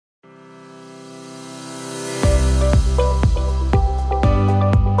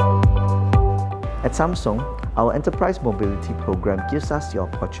At Samsung, our Enterprise Mobility Program gives us the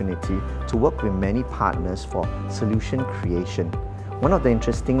opportunity to work with many partners for solution creation. One of the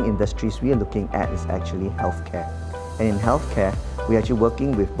interesting industries we are looking at is actually healthcare. And in healthcare, we are actually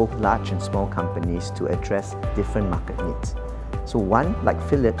working with both large and small companies to address different market needs. So one, like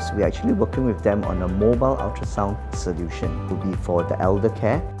Philips, we're actually working with them on a mobile ultrasound solution. It will be for the elder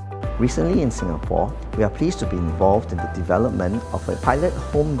care. Recently in Singapore, we are pleased to be involved in the development of a pilot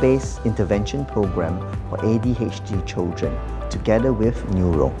home-based intervention program for ADHD children, together with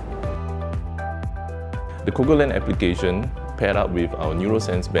Neuro. The Cogoland application, paired up with our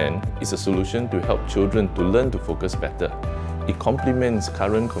NeuroSense band, is a solution to help children to learn to focus better. It complements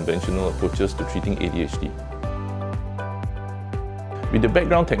current conventional approaches to treating ADHD. With the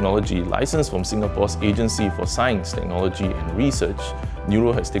background technology licensed from Singapore's Agency for Science, Technology and Research,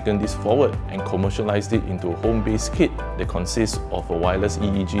 Neuro has taken this forward and commercialized it into a home-based kit that consists of a wireless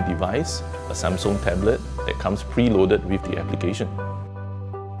EEG device, a Samsung tablet that comes preloaded with the application.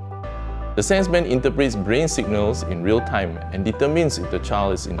 The SenseBand interprets brain signals in real time and determines if the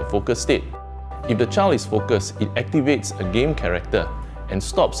child is in the focus state. If the child is focused, it activates a game character and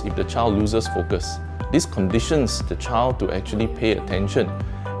stops if the child loses focus. This conditions the child to actually pay attention,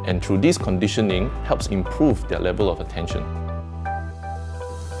 and through this conditioning helps improve their level of attention.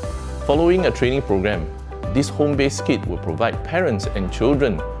 Following a training program, this home-based kit will provide parents and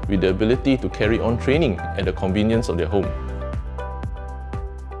children with the ability to carry on training at the convenience of their home.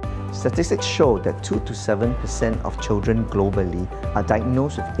 Statistics show that 2 to 7% of children globally are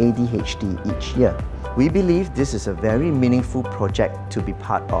diagnosed with ADHD each year. We believe this is a very meaningful project to be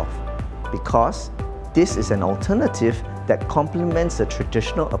part of, because this is an alternative that complements the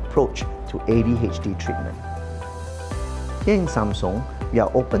traditional approach to ADHD treatment. Here in Samsung, we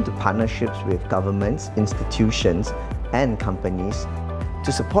are open to partnerships with governments, institutions, and companies.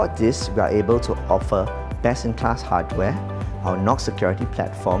 To support this, we are able to offer best-in-class hardware, our NOC security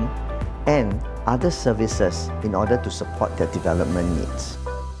platform, and other services in order to support their development needs.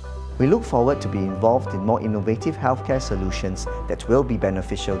 We look forward to be involved in more innovative healthcare solutions that will be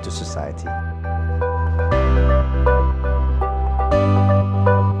beneficial to society.